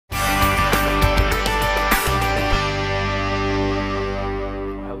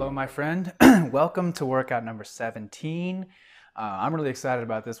my friend? Welcome to workout number 17. I'm really excited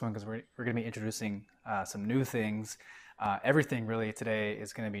about this one because we're going to be introducing some new things. Everything really today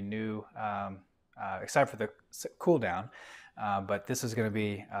is going to be new, except for the cool down. But this is going to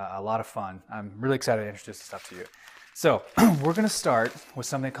be a lot of fun. I'm really excited to introduce this stuff to you. So we're going to start with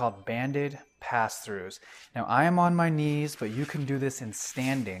something called banded pass-throughs. Now I am on my knees, but you can do this in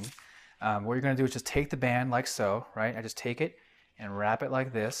standing. What you're going to do is just take the band like so, right? I just take it and wrap it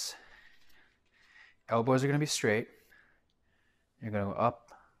like this. Elbows are going to be straight. You're going to go up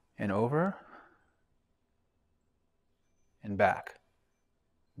and over and back.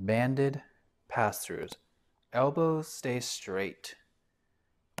 Banded pass-throughs. Elbows stay straight.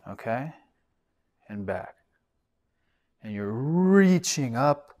 Okay? And back. And you're reaching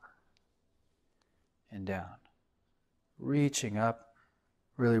up and down. Reaching up.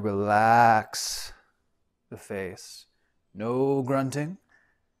 Really relax the face. No grunting.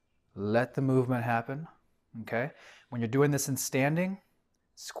 Let the movement happen. Okay? When you're doing this in standing,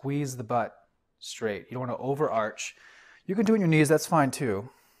 squeeze the butt straight. You don't want to overarch. You can do it in your knees, that's fine too,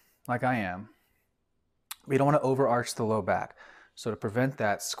 like I am. But you don't want to overarch the low back. So to prevent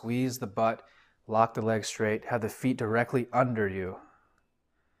that, squeeze the butt, lock the legs straight, have the feet directly under you.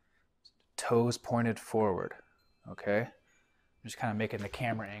 Toes pointed forward. Okay? I'm just kind of making the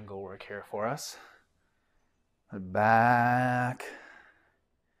camera angle work here for us. Back,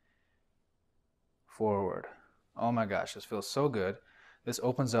 forward. Oh my gosh, this feels so good. This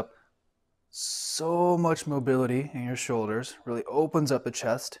opens up so much mobility in your shoulders, really opens up the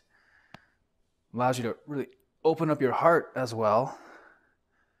chest, allows you to really open up your heart as well.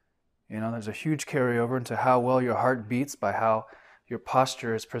 You know, there's a huge carryover into how well your heart beats by how your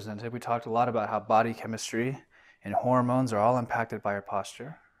posture is presented. We talked a lot about how body chemistry and hormones are all impacted by your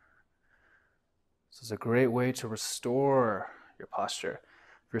posture. This is a great way to restore your posture.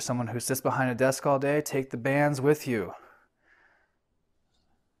 If you're someone who sits behind a desk all day, take the bands with you.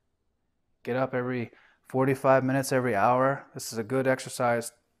 Get up every 45 minutes, every hour. This is a good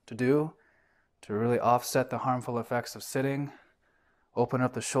exercise to do to really offset the harmful effects of sitting. Open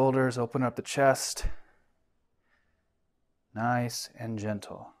up the shoulders, open up the chest. Nice and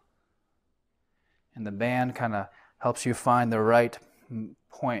gentle. And the band kind of helps you find the right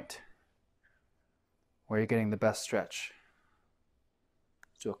point where you're getting the best stretch.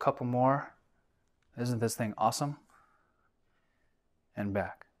 Let's do a couple more. Isn't this thing awesome? And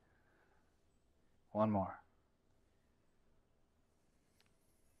back. One more.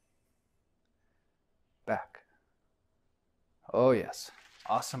 Back. Oh yes.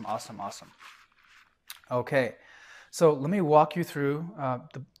 Awesome, awesome, awesome. Okay, so let me walk you through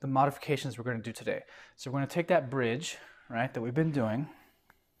the modifications we're going to do today. So we're going to take that bridge, right, that we've been doing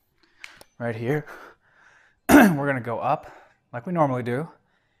right here. We're going to go up like we normally do,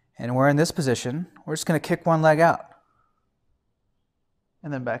 and we're in this position. We're just going to kick one leg out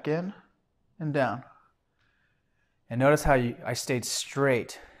and then back in and down. And notice how I stayed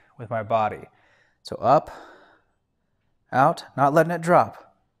straight with my body. So up, out, not letting it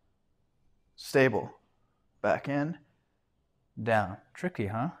drop. Stable. Back in, down. Tricky,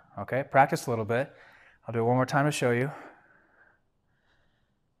 huh? Okay, practice a little bit. I'll do it one more time to show you.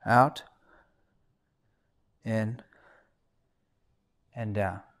 Out, in, and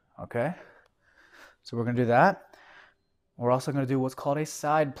down. Okay? So we're going to do that. We're also going to do what's called a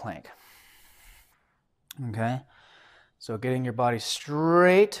side plank. Okay? So getting your body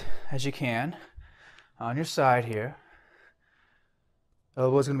straight as you can on your side here.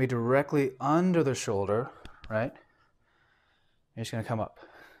 Elbow is going to be directly under the shoulder, right? You're just going to come up.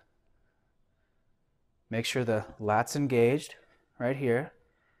 Make sure the lat's engaged right here.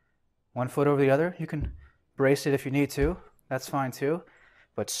 One foot over the other. You can brace it if you need to. That's fine too.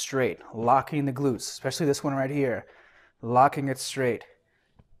 But straight, locking the glutes, especially this one right here. Locking it straight.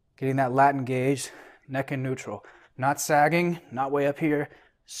 Getting that lat engaged, neck in neutral. Not sagging, not way up here,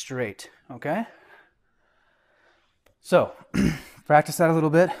 straight, okay? So, practice that a little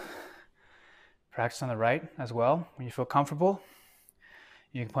bit. Practice on the right as well. When you feel comfortable,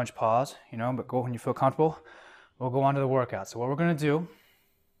 you can punch pause, but go when you feel comfortable. We'll go on to the workout. So what we're going to do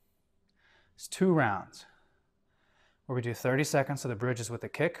is 2 rounds where we do 30 seconds of the bridges with a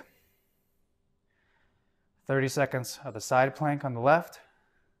kick, 30 seconds of the side plank on the left,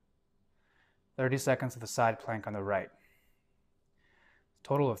 30 seconds of the side plank on the right.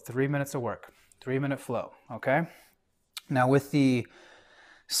 Total of 3 minutes of work, 3-minute flow, okay? Now with the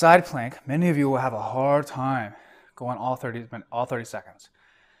side plank, many of you will have a hard time going all 30 seconds.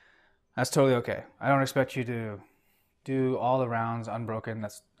 That's totally okay. I don't expect you to do all the rounds unbroken.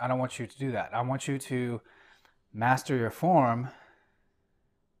 I don't want you to do that. I want you to master your form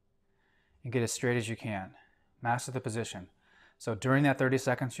and get as straight as you can. Master the position. So during that 30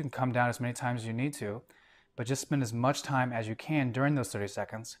 seconds, you can come down as many times as you need to, but just spend as much time as you can during those 30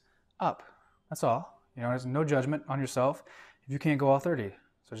 seconds up. That's all. You know, there's no judgment on yourself if you can't go all 30.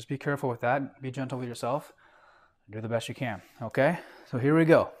 So just be careful with that. Be gentle with yourself. Do the best you can. Okay? So here we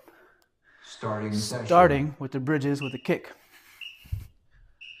go. Starting with the bridges with a kick.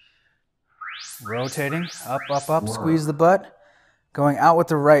 Rotating, up, up, up, squeeze the butt. Going out with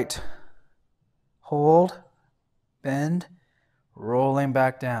the right. Hold, bend, rolling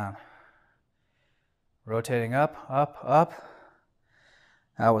back down. Rotating up, up, up.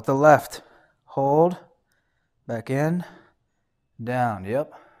 Out with the left. Hold, back in, down,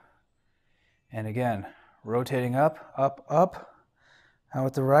 yep. And again, rotating up, up, up. Out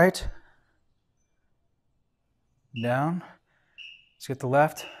with the right. Down. Let's get the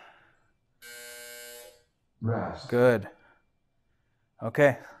left. Rest. Good.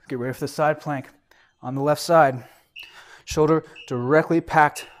 Okay, get ready for the side plank. On the left side, shoulder directly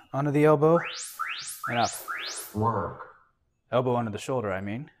packed under the elbow and up. Work. Elbow under the shoulder, I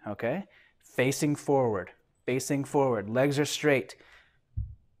mean, okay? Facing forward, legs are straight.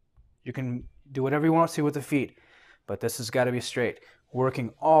 You can do whatever you want to with the feet, but this has got to be straight.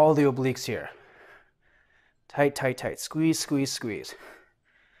 Working all the obliques here. Tight, tight, tight, squeeze, squeeze, squeeze.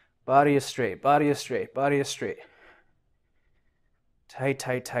 Body is straight, body is straight, body is straight. Tight,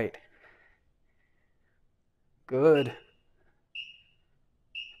 tight, tight. Good.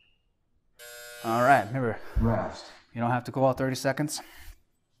 All right, remember, Rest. you don't have to go all 30 seconds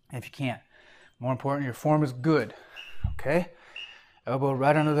if you can't. More important, your form is good, okay? Elbow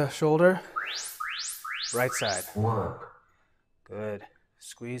right under the shoulder, right side. Work. Good.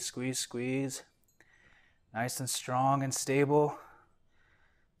 Squeeze, squeeze, squeeze. Nice and strong and stable.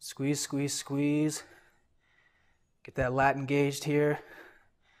 Squeeze, squeeze, squeeze. Get that lat engaged here.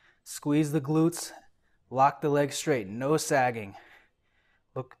 Squeeze the glutes. Lock the legs straight. No sagging.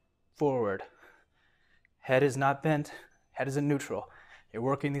 Look forward. Head is not bent. Head is in neutral. You're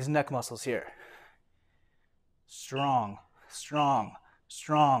working these neck muscles here. Strong, strong,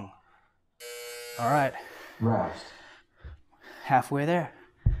 strong. All right. Rest. Halfway there.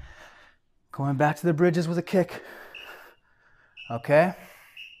 Going back to the bridges with a kick. Okay.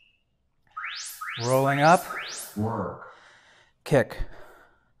 Rolling up. Work. Kick.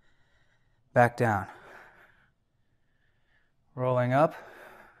 Back down. Rolling up.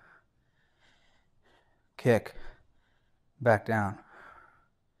 Kick. Back down.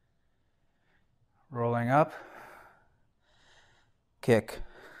 Rolling up. Kick.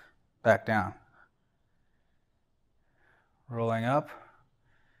 Back down. Rolling up.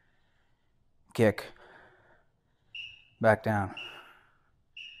 Kick. Back down.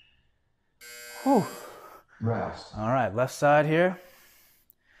 Whew. Rest. All right, left side here.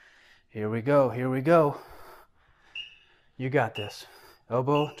 Here we go, here we go. You got this.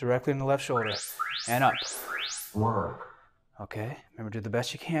 Elbow directly in the left shoulder and up. Work. Okay, remember, do the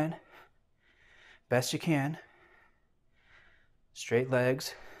best you can. Best you can. Straight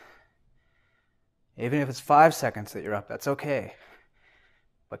legs. Even if it's 5 seconds that you're up, that's okay.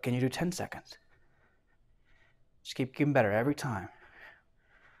 But can you do 10 seconds? Just keep getting better every time.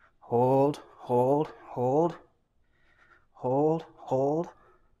 Hold, hold, hold. Hold, hold.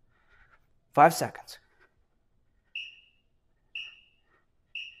 5 seconds.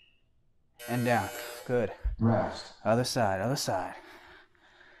 And down. Good. Rest. Other side, other side.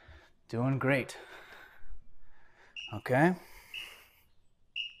 Doing great. Okay.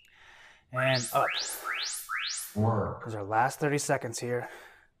 And up. Work. Those are last 30 seconds here.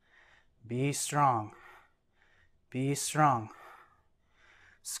 Be strong. Be strong.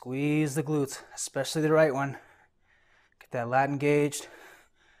 Squeeze the glutes, especially the right one. Get that lat engaged.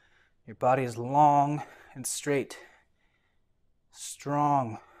 Your body is long and straight.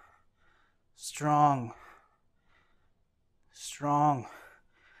 Strong. Strong. Strong.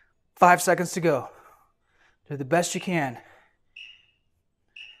 5 seconds to go. Do the best you can.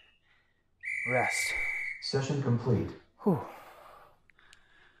 Rest. Session complete. Whew.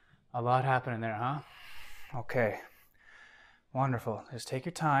 A lot happening there, huh? Okay. Wonderful. Just take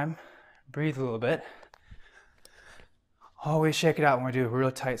your time. Breathe a little bit. Always shake it out when we do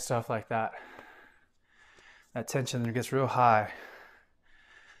real tight stuff like that. That tension there gets real high.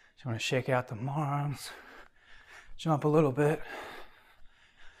 So you want to shake out the arms. Jump a little bit.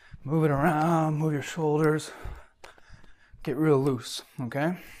 Move it around. Move your shoulders. Get real loose,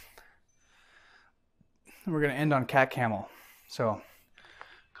 okay? And we're going to end on cat camel. So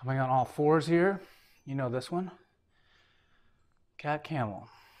coming on all fours here. You know this one. Cat camel.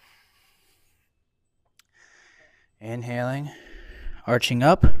 Inhaling, arching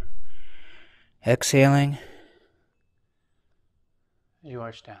up, Exhaling, you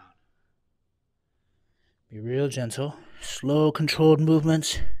arch down. Be real gentle, slow, controlled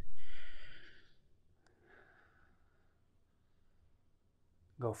movements.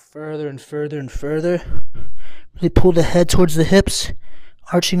 Go further and further and further. Really pull the head towards the hips,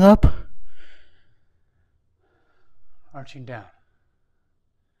 arching up, arching down.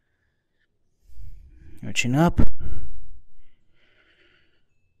 Arching up,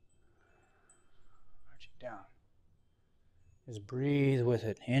 arching down. Just breathe with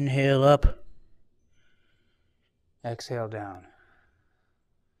it. Inhale up, exhale down.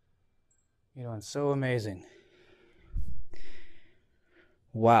 You're doing so amazing.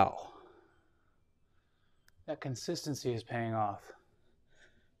 Wow. That consistency is paying off.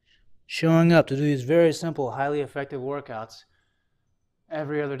 Showing up to do these very simple, highly effective workouts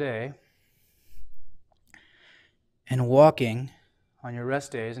every other day, and walking on your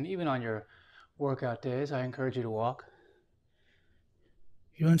rest days, and even on your workout days, I encourage you to walk.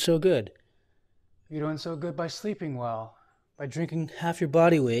 You're doing so good. You're doing so good by sleeping well, by drinking half your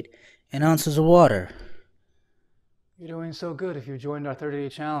body weight in ounces of water. You're doing so good if you joined our 30-day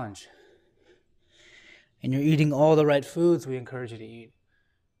challenge. And you're eating all the right foods we encourage you to eat.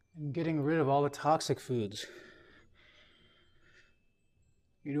 And getting rid of all the toxic foods.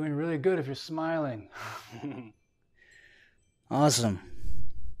 You're doing really good if you're smiling. Awesome.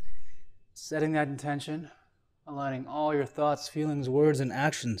 Setting that intention, aligning all your thoughts, feelings, words, and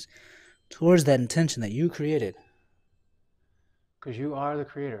actions towards that intention that you created. Because you are the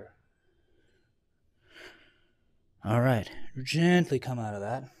creator. All right, gently come out of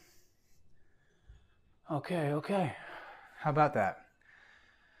that. Okay. How about that?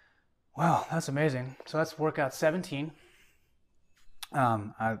 Wow, that's amazing. So that's workout 17.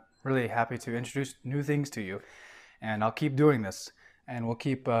 I'm really happy to introduce new things to you, and I'll keep doing this, and we'll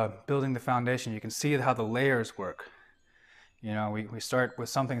keep building the foundation. You can see how the layers work. You know, we start with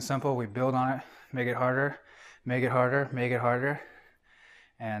something simple, we build on it, make it harder, make it harder, make it harder,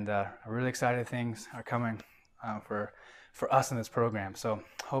 and really excited things are coming for us in this program. So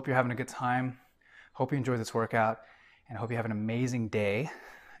hope you're having a good time. Hope you enjoy this workout, and hope you have an amazing day.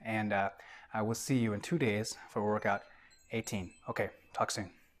 And I will see you in 2 days for workout 18. Okay, talk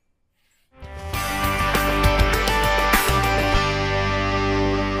soon.